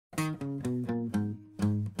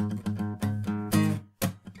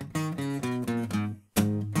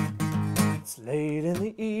It's late in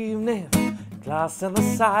the evening, glass on the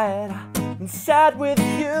side. I'm sad with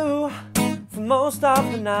you for most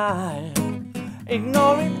of the night.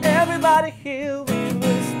 Ignoring everybody here, we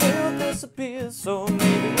will still disappear. So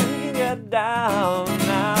maybe we can get down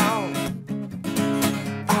now.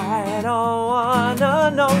 I don't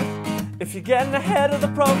wanna know if you're getting ahead of the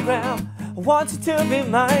program. I want you to be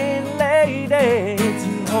my lady,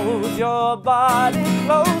 to hold your body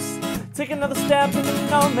close. Take another step into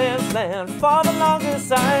no man's land for the longest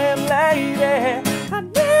time, lady. I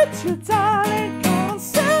need you, darling, come on,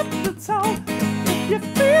 set the tone. If you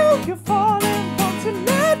feel you're falling, won't you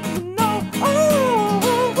let me know? Oh,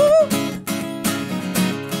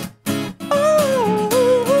 oh,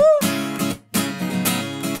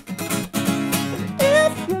 and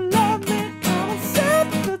if you love me, come on,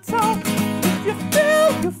 set the tone. If you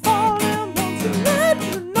feel you're falling, won't you let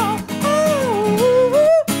me know?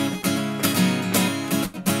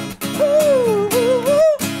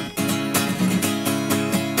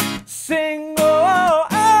 Sing, oh,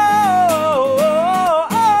 oh, oh,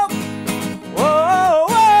 oh,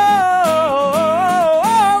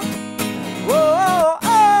 oh,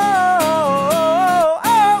 oh,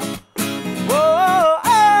 oh,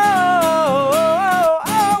 oh,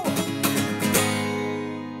 oh.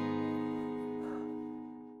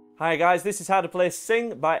 Hi guys, this is how to play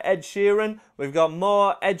Sing by Ed Sheeran. We've got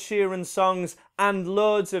more Ed Sheeran songs and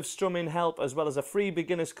loads of strumming help, as well as a free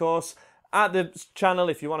beginner's course at the channel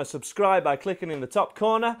if you want to subscribe by clicking in the top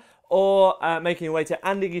corner, or making your way to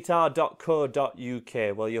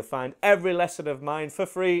andyguitar.co.uk, where you'll find every lesson of mine for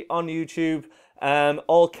free on YouTube,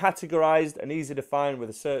 all categorized and easy to find with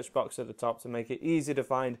a search box at the top to make it easy to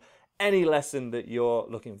find any lesson that you're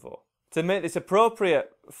looking for. To make this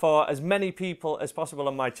appropriate for as many people as possible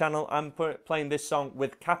on my channel, I'm playing this song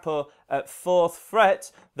with capo at 4th fret,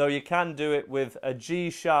 though you can do it with a G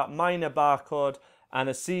sharp minor bar chord and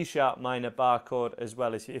a C sharp minor bar chord as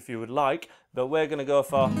well, if you would like. But we're going to go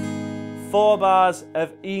for 4 bars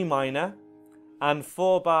of E minor and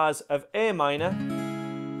 4 bars of A minor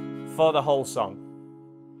for the whole song,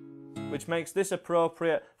 which makes this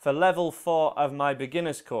appropriate for level 4 of my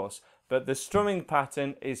beginner's course. But the strumming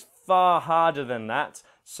pattern is far harder than that.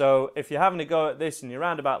 So if you're having a go at this and you're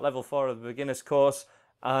around about level 4 of the beginner's course,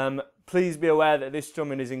 please be aware that this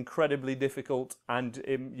strumming is incredibly difficult, and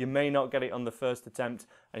you may not get it on the first attempt,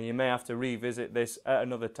 and you may have to revisit this at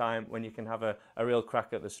another time when you can have a real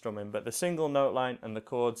crack at the strumming. But the single note line and the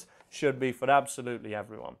chords should be for absolutely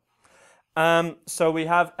everyone. So we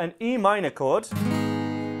have an E minor chord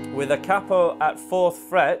with a capo at 4th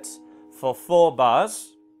fret for 4 bars.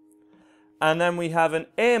 And then we have an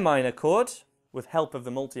A minor chord with help of the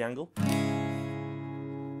multi-angle.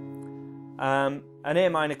 An A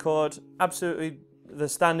minor chord, absolutely the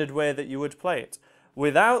standard way that you would play it.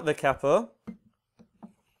 Without the capo,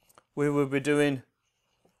 we would be doing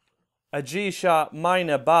a G sharp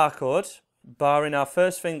minor bar chord, barring our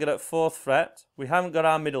first finger at 4th fret. We haven't got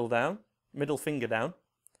our middle finger down.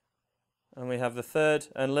 And we have the 3rd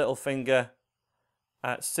and little finger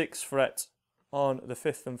at 6th fret on the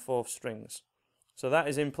 5th and 4th strings. So that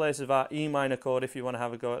is in place of our E minor chord if you want to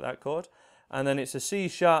have a go at that chord. And then it's a C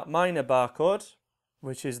sharp minor bar chord,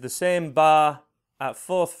 which is the same bar at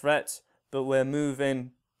 4th fret, but we're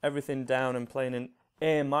moving everything down and playing an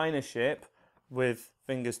A minor shape with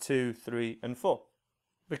fingers 2, 3 and 4.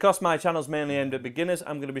 Because my channel's mainly aimed at beginners,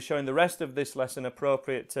 I'm going to be showing the rest of this lesson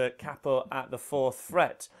appropriate to capo at the 4th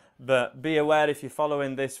fret. But be aware, if you're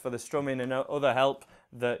following this for the strumming and other help,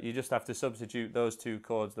 that you just have to substitute those 2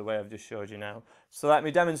 chords the way I've just showed you now. So let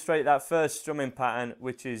me demonstrate that first strumming pattern,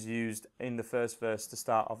 which is used in the first verse to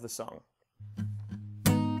start off the song.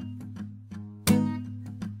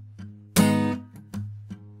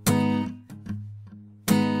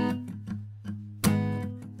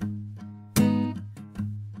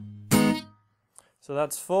 So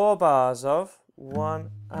that's 4 bars of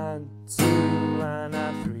 1 and 2 and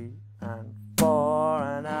a 3 and 4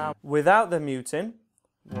 and a... Without the muting,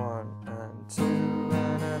 1 and 2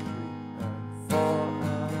 and a 3 and 4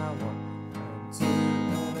 and a 1 and 2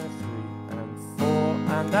 and a 3 and 4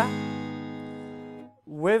 and a...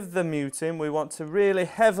 With the muting, we want to really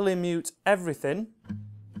heavily mute everything.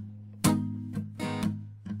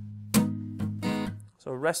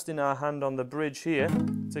 So resting our hand on the bridge here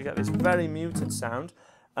to get this very muted sound,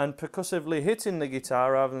 and percussively hitting the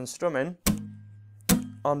guitar rather than strumming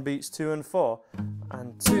on beats 2 and 4.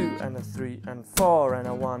 And 2 and a 3 and 4 and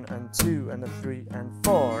a 1 and 2 and a 3 and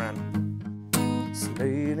 4 and... It's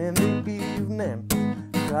late in the evening,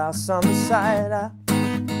 glass on the side.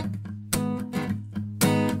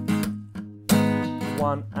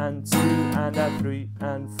 1 and 2 and a 3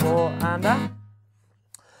 and 4 and a.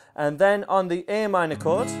 And then on the A minor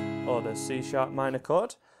chord, or the C sharp minor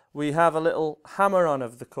chord, we have a little hammer on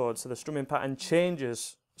of the chord, so the strumming pattern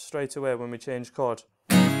changes straight away when we change chord.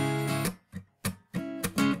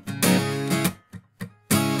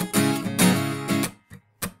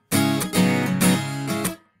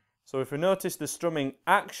 So if we notice the strumming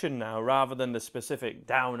action now, rather than the specific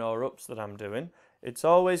down or ups that I'm doing, it's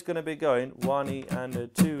always going to be going 1E and a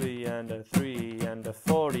 2E and a 3E and a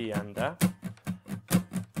 4E and a.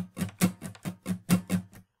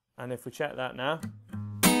 And if we check that now,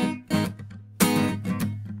 you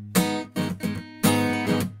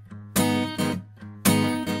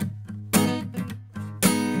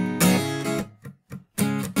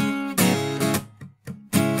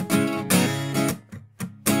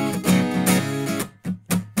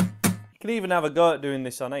can even have a go at doing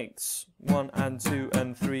this on eighths. 1 and 2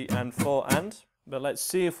 and 3 and 4 and. But let's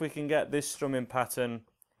see if we can get this strumming pattern.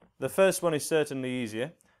 The first one is certainly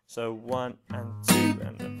easier. So 1 and 2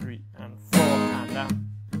 and a 3 and 4 and a.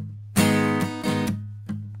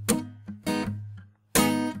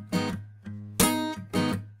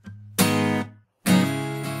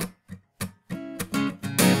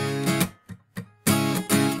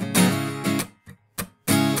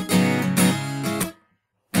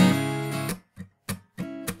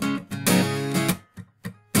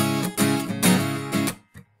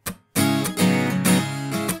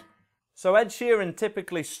 So Ed Sheeran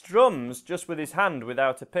typically strums just with his hand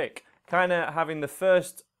without a pick, kind of having the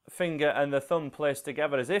first finger and the thumb placed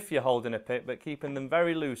together as if you're holding a pick, but keeping them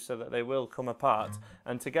very loose so that they will come apart.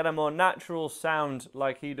 And to get a more natural sound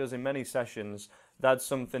like he does in many sessions, that's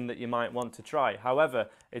something that you might want to try. However,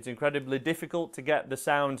 it's incredibly difficult to get the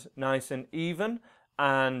sound nice and even,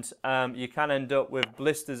 and you can end up with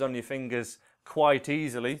blisters on your fingers quite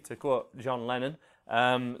easily, to quote John Lennon.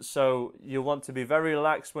 So you want to be very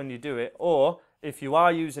relaxed when you do it, or if you are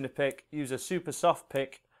using a pick, use a super soft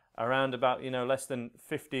pick around about, less than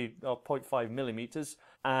 50 or 0.5 millimeters,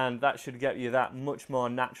 and that should get you that much more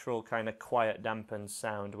natural kind of quiet dampened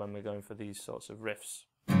sound when we're going for these sorts of riffs.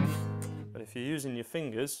 But if you're using your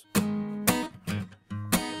fingers,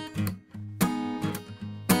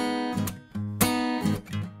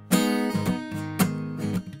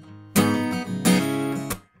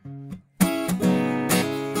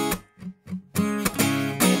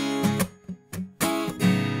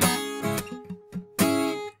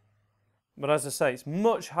 but as I say, it's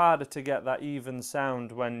much harder to get that even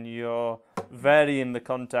sound when you're varying the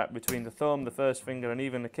contact between the thumb, the first finger, and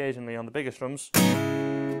even occasionally on the bigger strums,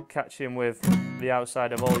 catching with the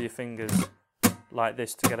outside of all your fingers like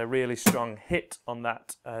this to get a really strong hit on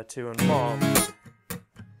that 2 and 4.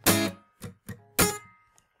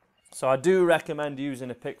 So I do recommend using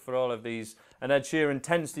a pick for all of these, and Ed Sheeran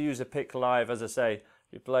tends to use a pick live. As I say, if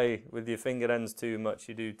you play with your finger ends too much,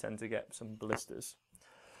 you do tend to get some blisters.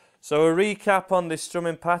 So a recap on this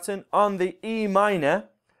strumming pattern. On the E minor,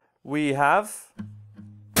 we have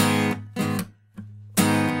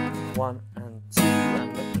 1 and 2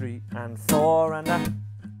 and a 3 and 4 and a.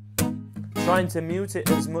 Trying to mute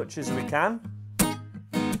it as much as we can.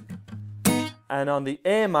 And on the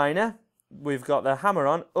A minor, we've got the hammer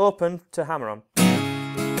on, open to hammer on.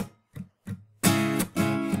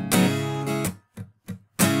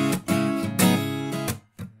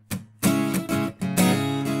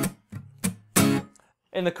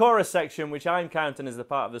 In the chorus section, which I'm counting as the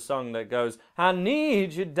part of the song that goes, I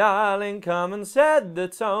need you, darling, come and set the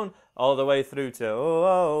tone, all the way through to oh,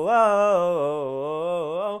 oh, oh,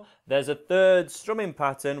 oh, oh. There's a third strumming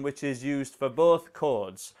pattern which is used for both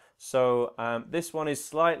chords. So this one is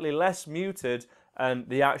slightly less muted and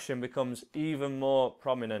the action becomes even more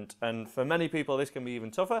prominent. And for many people this can be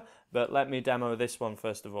even tougher, but let me demo this one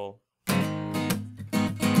first of all.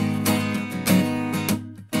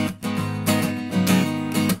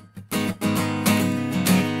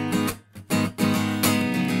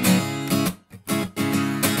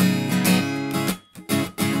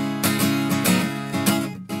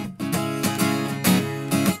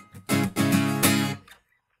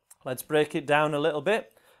 Let's break it down a little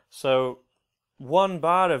bit. So one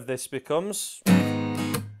bar of this becomes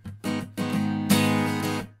down,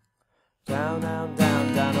 down,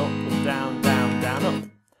 down, down, up, down, down, down, up,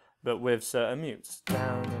 but with certain mutes.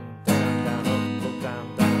 Down and down, down, up,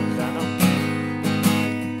 down, down, down, up.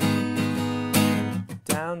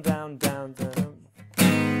 Down, down, down, down, up.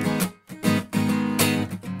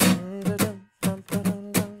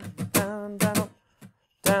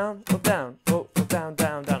 Down, up, down, up, down,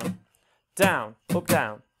 down, down, up. Down, up,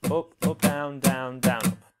 down, up, down, down, down,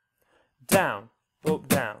 up. Down, up,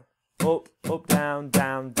 down, up, up, down,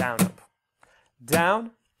 down, down, up.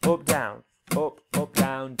 Down, up, down, up,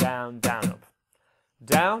 down, down, down, up.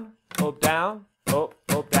 Down, up, down, up,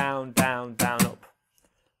 down, down, down, up.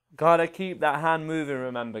 Gotta keep that hand moving,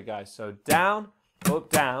 remember guys. So down, up,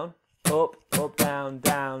 down, up, down,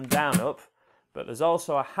 down, down, up. But there's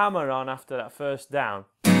also a hammer on after that first down.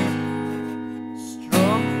 Strum,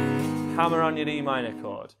 hammer on your E minor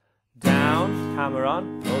chord. Down, hammer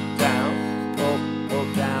on, up, down,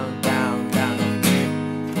 down, down, down, up.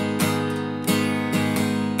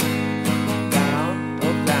 Down,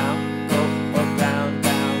 up, down, down,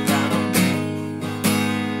 down, down,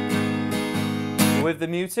 up. With the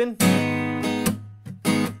muting.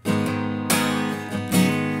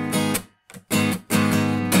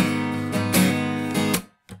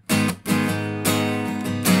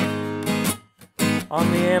 On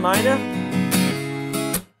the A minor.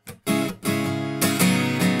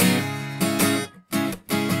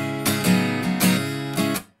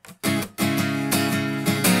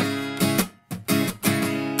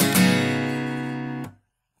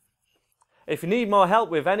 If you need more help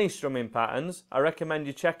with any strumming patterns, I recommend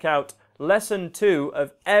you check out lesson 2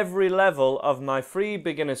 of every level of my free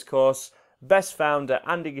beginners course, best found at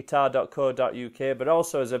andyguitar.co.uk, but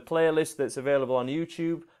also as a playlist that's available on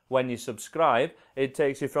YouTube. When you subscribe, it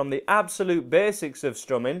takes you from the absolute basics of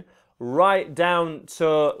strumming right down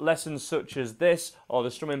to lessons such as this, or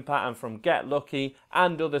the strumming pattern from Get Lucky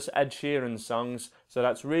and other Ed Sheeran songs. So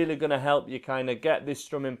that's really going to help you kind of get this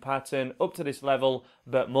strumming pattern up to this level,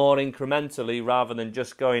 but more incrementally rather than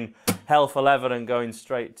just going hell for leather and going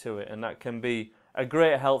straight to it. And that can be a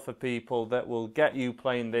great help for people that will get you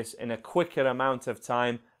playing this in a quicker amount of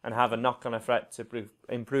time and have a knock-on effect to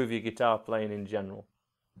improve your guitar playing in general.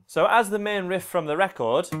 So as the main riff from the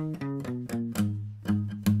record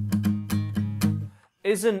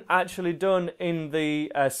isn't actually done in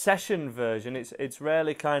the session version, it's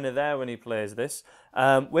rarely kind of there when he plays this,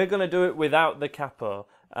 we're going to do it without the capo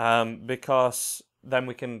because then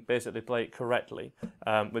we can basically play it correctly.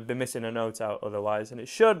 We'd be missing a note out otherwise, and it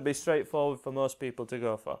should be straightforward for most people to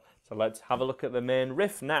go for. So let's have a look at the main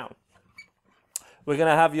riff now. We're going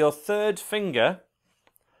to have your third finger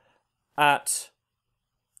at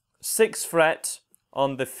 6th fret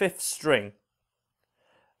on the 5th string,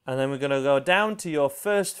 and then we're going to go down to your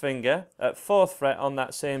first finger at 4th fret on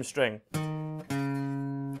that same string.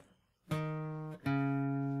 And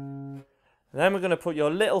then we're going to put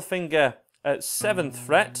your little finger at 7th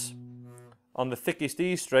fret on the thickest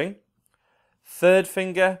E string, 3rd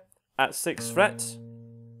finger at 6th fret,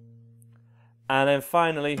 and then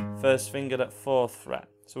finally 1st finger at 4th fret.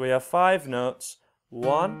 So we have 5 notes: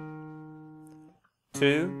 1,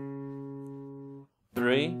 2,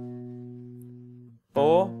 3,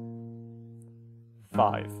 4,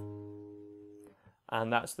 5.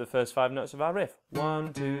 And that's the first 5 notes of our riff.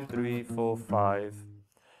 1, 2, 3, 4, 5.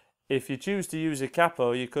 If you choose to use a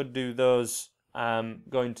capo, you could do those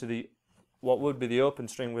going to the what would be the open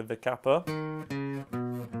string with the capo.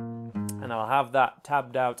 And I'll have that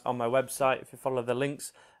tabbed out on my website if you follow the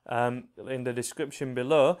links in the description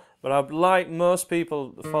below. But I'd like most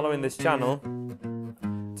people following this channel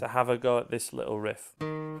to have a go at this little riff.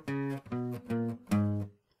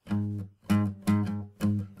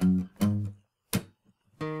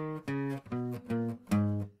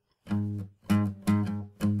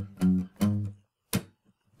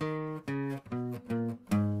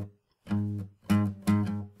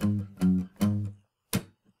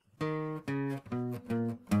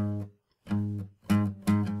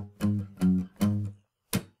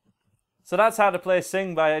 So that's How to Play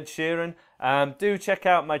Sing by Ed Sheeran. Do check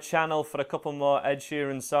out my channel for a couple more Ed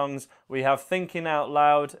Sheeran songs. We have Thinking Out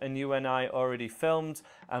Loud and You and I already filmed,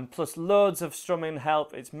 and plus loads of strumming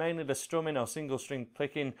help. It's mainly the strumming or single string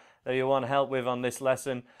picking that you want help with on this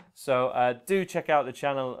lesson. So do check out the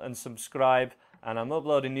channel and subscribe. And I'm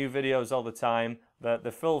uploading new videos all the time. But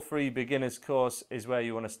the full free beginners course is where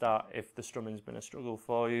you want to start if the strumming's been a struggle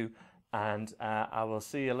for you. And I will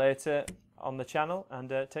see you later on the channel, and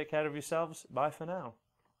take care of yourselves. Bye for now.